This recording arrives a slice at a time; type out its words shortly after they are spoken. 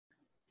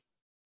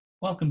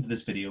Welcome to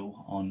this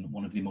video on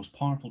one of the most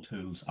powerful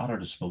tools at our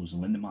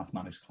disposal in the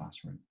mathematics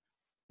classroom,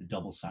 the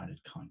double-sided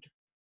counter.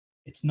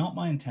 It's not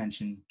my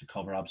intention to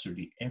cover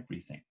absolutely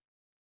everything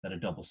that a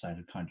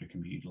double-sided counter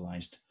can be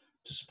utilized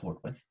to support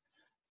with,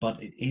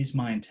 but it is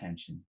my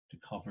intention to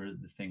cover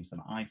the things that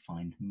I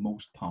find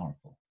most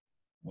powerful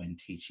when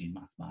teaching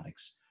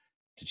mathematics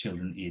to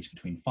children aged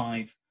between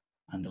 5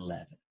 and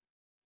 11.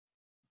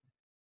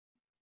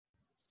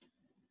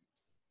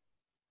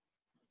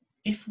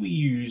 If we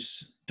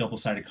use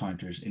double-sided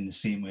counters in the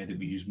same way that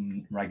we use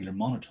regular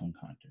monotone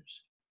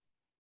counters,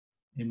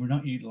 then we're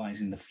not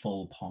utilizing the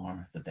full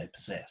power that they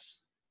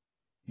possess.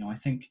 I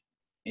think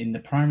in the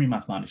primary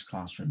mathematics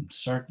classroom,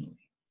 certainly,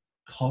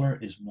 color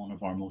is one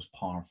of our most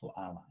powerful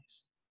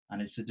allies,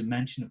 and it's a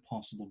dimension of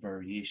possible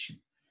variation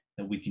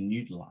that we can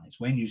utilize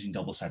when using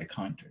double-sided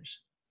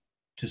counters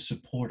to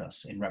support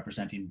us in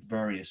representing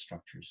various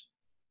structures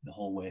the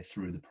whole way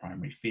through the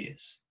primary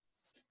phase.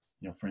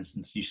 For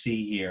instance, you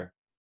see here,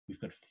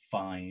 we've got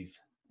 5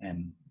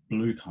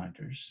 blue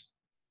counters: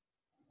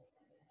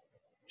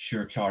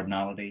 sure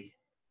cardinality,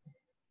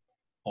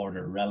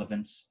 order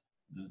relevance,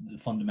 the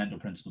fundamental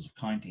principles of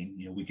counting.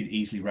 We could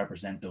easily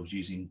represent those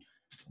using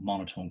a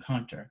monotone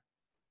counter.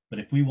 But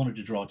if we wanted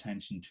to draw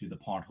attention to the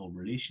part-whole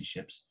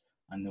relationships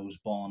and those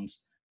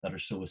bonds that are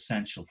so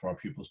essential for our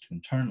pupils to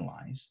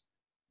internalize,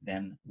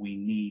 then we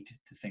need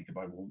to think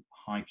about, well,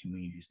 how can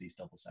we use these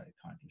double-sided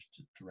counters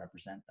to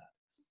represent that?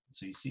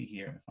 So you see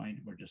here, if I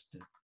were just to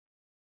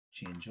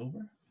change over,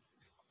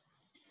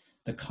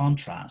 the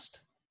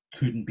contrast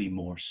couldn't be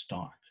more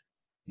stark.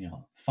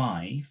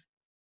 5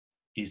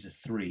 is a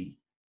 3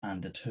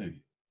 and a 2,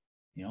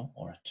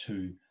 or a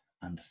 2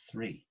 and a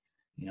 3,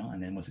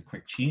 and then with a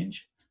quick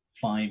change,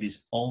 5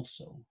 is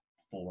also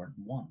 4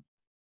 and 1.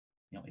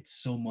 It's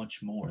so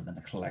much more than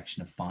a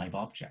collection of 5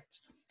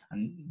 objects.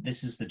 And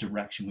this is the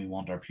direction we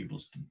want our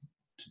pupils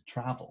to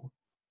travel,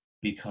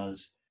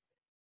 because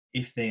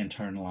if they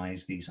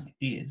internalize these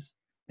ideas,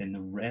 then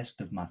the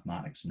rest of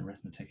mathematics and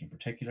arithmetic in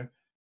particular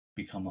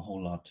become a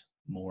whole lot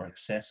more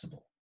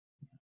accessible.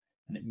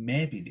 And it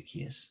may be the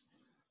case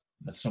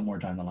that somewhere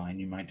down the line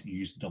you might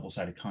use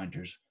double-sided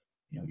counters.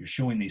 You're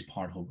showing these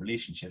part-whole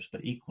relationships,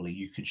 but equally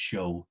you could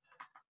show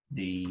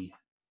the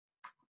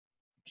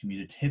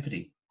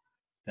commutativity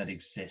that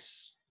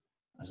exists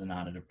as an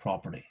additive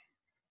property.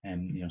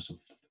 So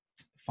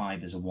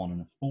 5 is a 1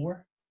 and a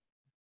 4,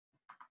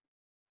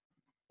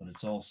 but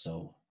it's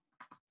also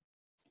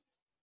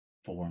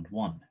 4 and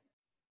 1.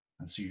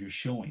 And so you're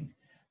showing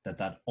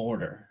that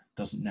order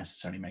doesn't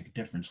necessarily make a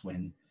difference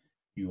when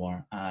you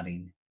are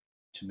adding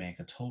to make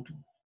a total.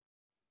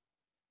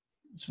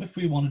 So if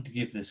we wanted to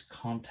give this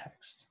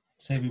context,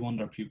 say we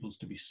wanted our pupils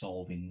to be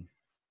solving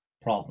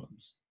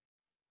problems,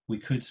 we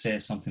could say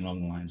something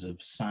along the lines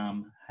of,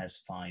 Sam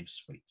has 5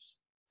 sweets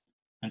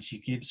and she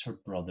gives her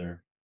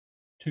brother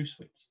 2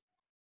 sweets.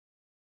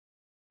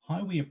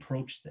 How we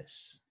approach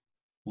this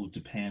will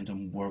depend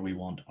on where we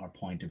want our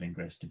point of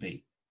ingress to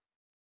be.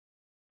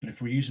 But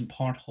if we're using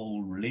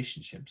part-whole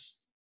relationships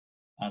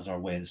as our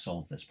way to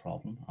solve this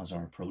problem, as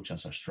our approach,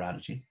 as our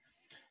strategy,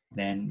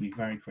 then we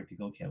very quickly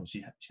go, okay, well,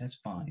 she has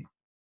 5.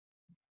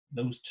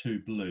 Those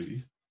 2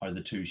 blue are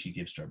the 2 she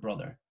gives to her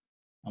brother.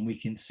 And we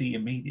can see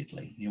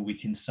immediately, we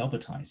can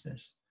sabotage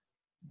this,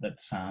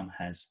 that Sam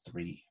has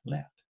 3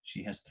 left.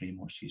 She has 3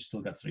 more. She's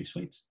still got 3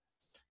 sweets,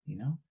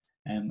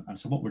 And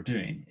so what we're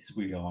doing is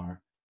we are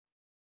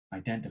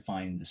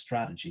identifying the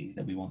strategy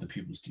that we want the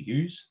pupils to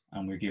use,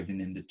 and we're giving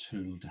them the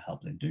tool to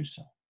help them do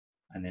so.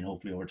 And then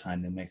hopefully over time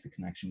they'll make the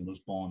connection with those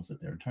bonds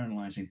that they're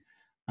internalizing,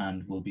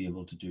 and we'll be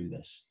able to do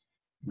this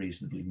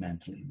reasonably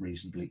mentally,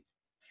 reasonably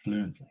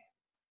fluently.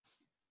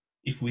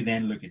 If we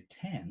then look at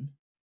 10,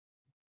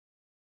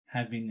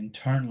 having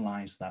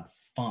internalized that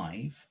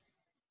 5,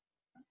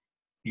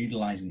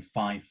 utilizing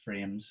 5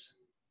 frames,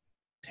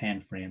 10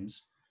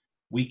 frames,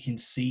 we can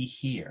see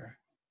here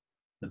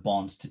the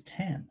bonds to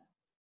 10.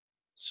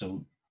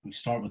 So we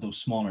start with those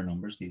smaller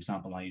numbers. The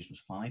example I used was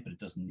 5, but it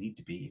doesn't need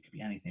to be. It could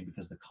be anything,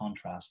 because the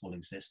contrast will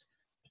exist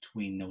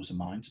between those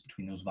amounts,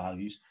 between those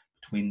values,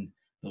 between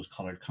those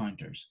colored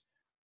counters,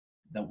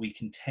 that we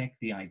can take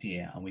the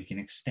idea and we can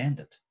extend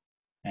it.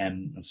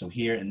 And so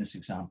here in this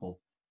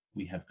example,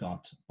 we have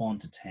got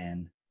bond to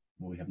 10,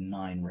 where we have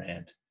 9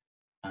 red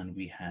and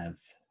we have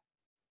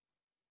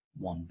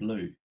 1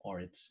 blue, or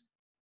it's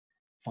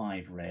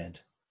 5 red,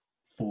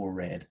 4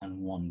 red, and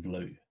 1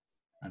 blue.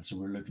 And so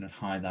we're looking at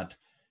how that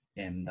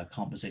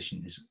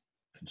composition is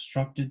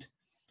constructed,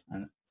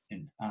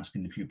 and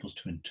asking the pupils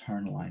to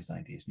internalize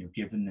ideas.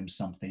 Giving them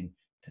something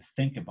to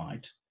think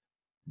about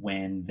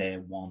when they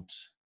want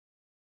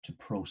to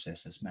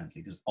process this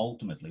mentally, because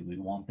ultimately we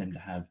want them to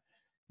have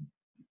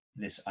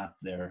this at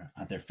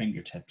their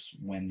fingertips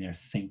when they're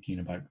thinking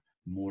about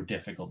more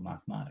difficult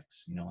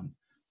mathematics. And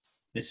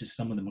this is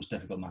some of the most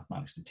difficult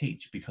mathematics to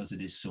teach because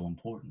it is so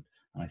important.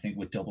 And I think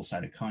with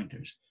double-sided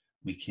counters,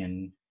 we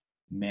can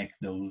make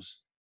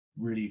those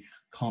really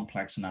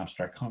complex and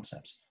abstract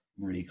concepts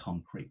really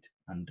concrete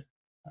and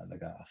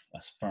like a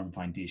firm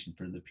foundation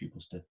for the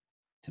pupils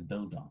to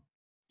build on.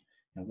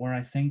 Now, where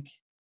I think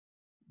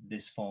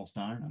this falls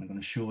down, and I'm going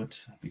to show it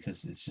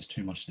because it's just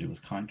too much to do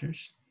with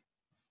counters.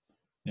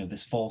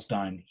 This falls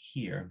down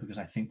here because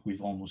I think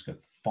we've almost got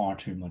far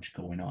too much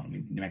going on. I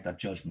mean, you make that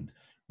judgment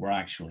where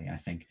actually I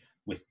think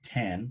with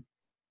 10,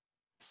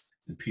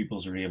 the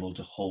pupils are able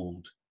to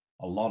hold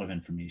a lot of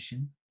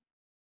information.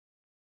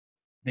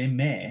 They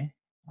may,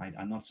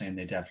 I'm not saying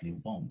they definitely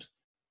won't,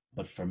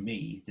 but for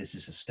me, this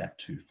is a step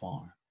too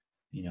far.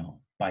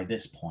 By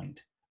this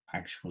point,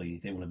 actually,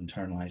 they will have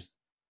internalized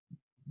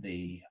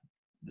the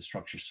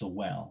structure so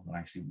well that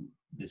actually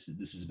this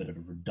is a bit of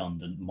a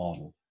redundant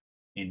model,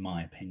 in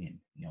my opinion.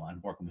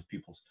 I'm working with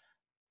pupils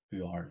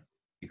who are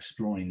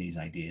exploring these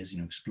ideas,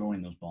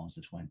 exploring those bonds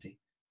to 20,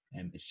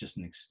 and it's just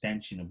an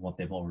extension of what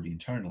they've already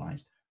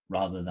internalized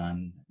rather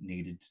than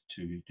needed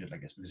to do it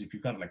like this. Because if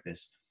you've got it like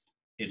this,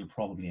 it'll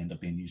probably end up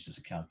being used as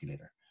a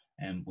calculator,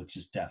 which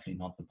is definitely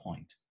not the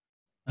point.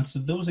 And so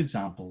those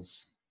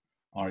examples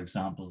are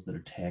examples that are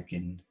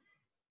taken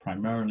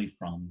primarily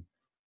from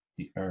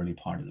the early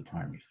part of the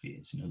primary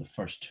phase, the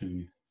first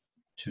two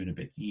and a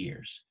bit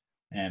years.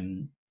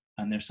 And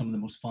they're some of the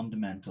most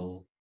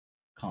fundamental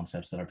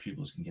concepts that our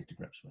pupils can get to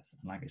grips with.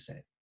 And like I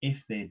said,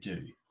 if they do,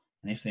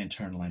 and if they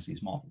internalize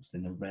these models,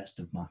 then the rest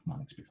of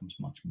mathematics becomes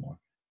much more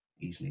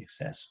easily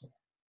accessible.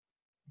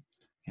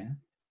 Okay?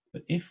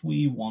 But if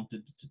we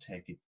wanted to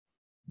take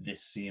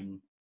this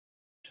same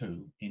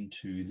tool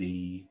into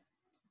the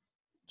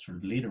sort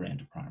of later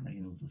end of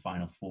primary, the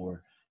final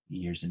 4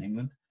 years in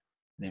England,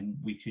 then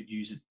we could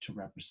use it to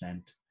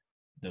represent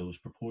those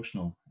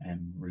proportional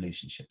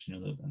relationships,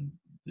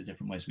 the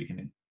different ways we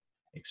can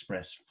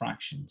express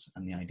fractions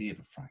and the idea of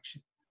a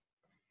fraction.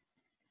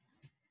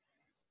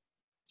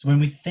 So when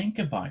we think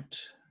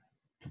about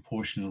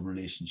proportional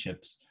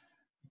relationships,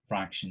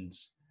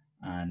 fractions,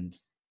 and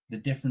the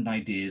different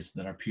ideas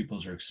that our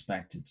pupils are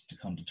expected to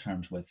come to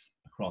terms with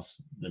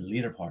across the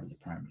later part of the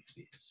primary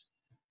phase,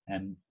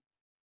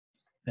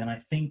 then I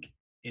think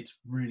it's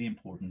really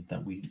important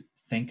that we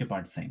think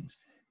about things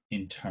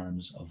in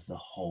terms of the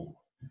whole.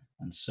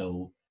 And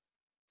so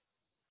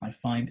I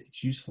find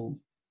it's useful.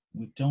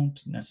 We don't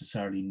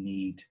necessarily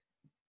need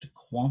to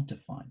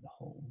quantify the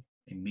whole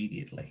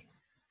immediately,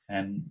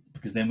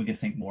 because then we can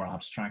think more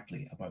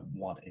abstractly about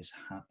what is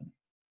happening.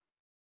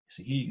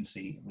 So here you can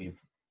see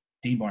we've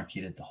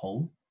demarcated the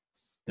whole.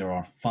 There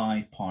are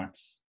 5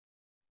 parts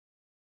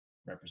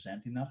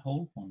representing that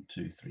whole, 1,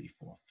 2, 3,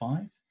 4,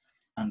 5.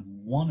 And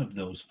one of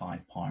those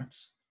 5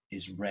 parts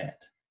is red.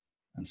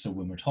 And so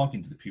when we're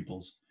talking to the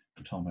pupils,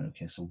 we're talking about,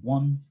 okay, so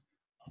one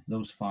of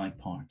those 5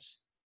 parts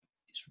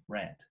is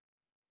red.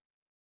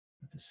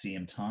 At the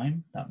same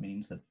time, that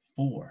means that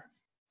 4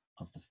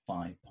 of the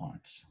 5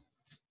 parts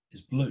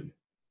is blue.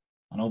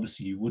 And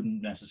obviously you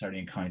wouldn't necessarily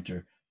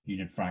encounter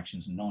unit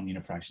fractions and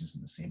non-unit fractions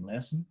in the same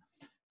lesson,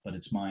 but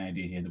it's my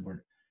idea here that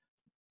we're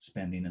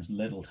spending as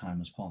little time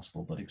as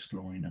possible, but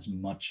exploring as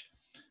much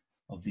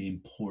of the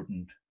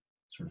important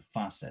sort of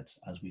facets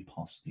as we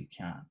possibly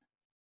can.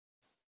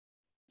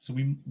 So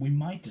we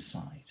might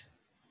decide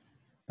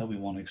that we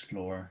want to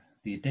explore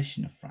the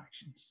addition of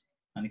fractions.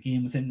 And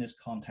again, within this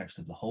context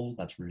of the whole,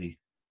 that's really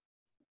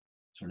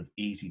sort of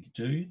easy to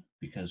do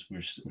because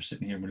we're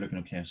sitting here and we're looking,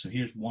 okay, so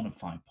here's one of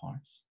 5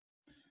 parts.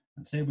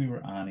 And say we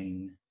were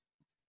adding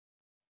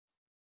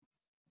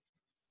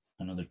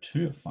another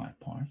 2 of 5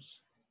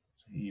 parts.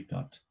 So here you've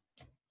got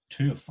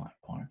 2 of 5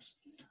 parts.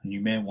 And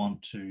you may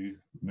want to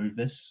remove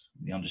this,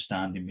 the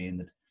understanding being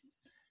that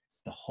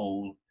the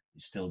whole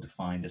is still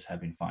defined as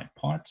having 5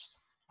 parts.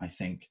 I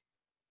think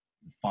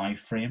 5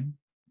 frame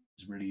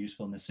is really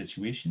useful in this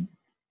situation.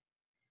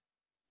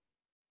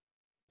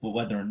 But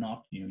whether or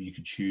not you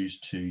could choose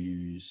to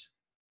use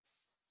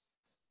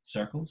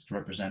circles to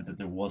represent that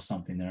there was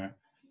something there,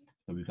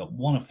 but we've got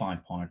 1 of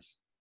 5 parts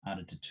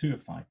added to 2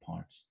 of 5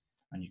 parts,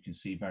 and you can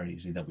see very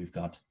easily that we've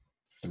got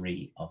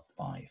 3 of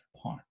 5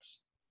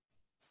 parts.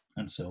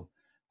 And so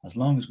as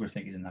long as we're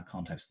thinking in that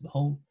context of the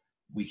whole,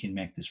 we can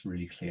make this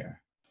really clear.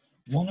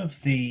 One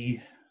of the,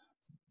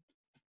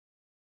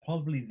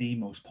 probably the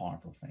most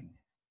powerful thing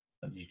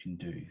that you can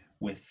do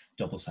with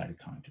double-sided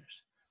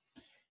counters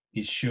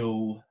is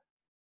show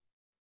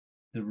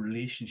the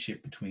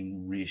relationship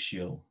between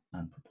ratio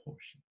and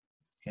proportion.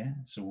 Okay,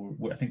 so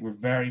I think we're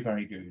very,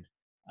 very good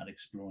at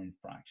exploring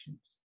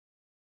fractions,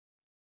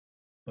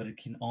 but it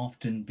can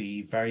often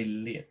be very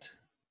late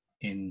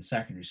in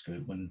secondary school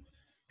when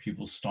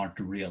pupils start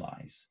to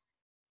realize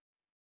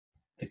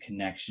the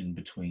connection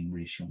between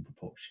ratio and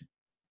proportion.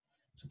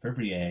 So for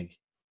every egg,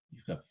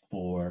 you've got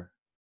 4,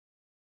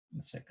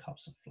 let's say,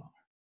 cups of flour.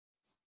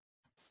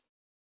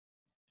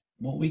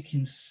 What we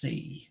can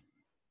see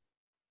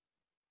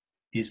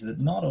is that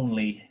not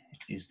only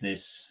is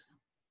this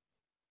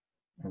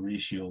a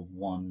ratio of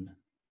 1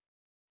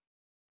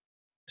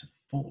 to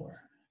 4,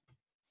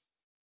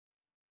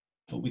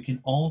 but we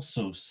can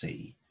also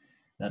see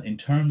that in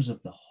terms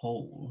of the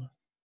whole,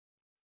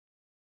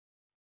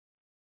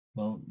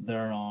 well,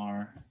 there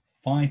are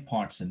 5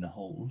 parts in the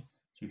whole.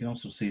 So we can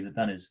also see that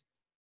that is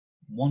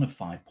 1 of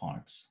 5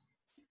 parts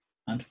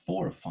and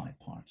 4 of 5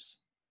 parts.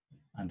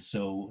 And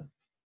so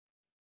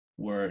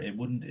where it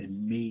wouldn't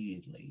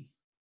immediately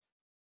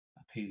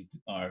appeal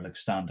or like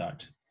stand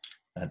out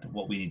that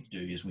what we need to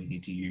do is we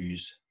need to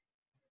use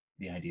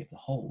the idea of the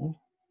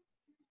whole.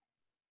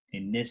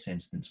 In this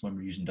instance, when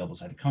we're using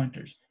double-sided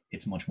counters,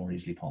 it's much more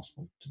easily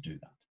possible to do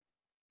that.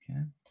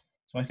 Okay,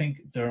 so I think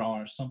there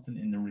are something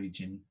in the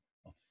region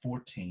of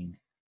 14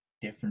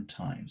 different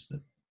times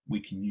that we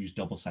can use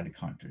double-sided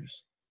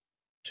counters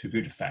to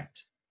good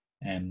effect,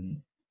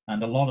 and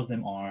a lot of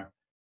them are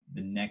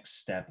the next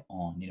step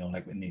on.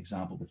 Like in the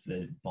example with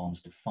the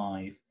bonds to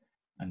 5,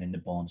 and then the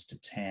bonds to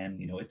 10.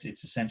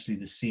 It's essentially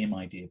the same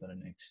idea, but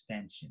an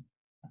extension,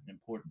 an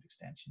important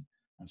extension.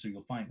 And so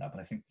you'll find that,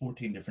 but I think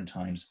 14 different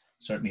times,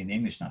 certainly in the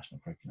English national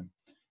curriculum,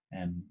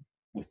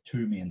 with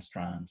two main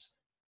strands: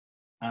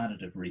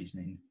 additive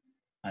reasoning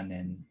and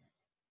then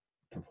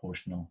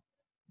proportional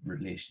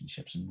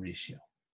relationships and ratio.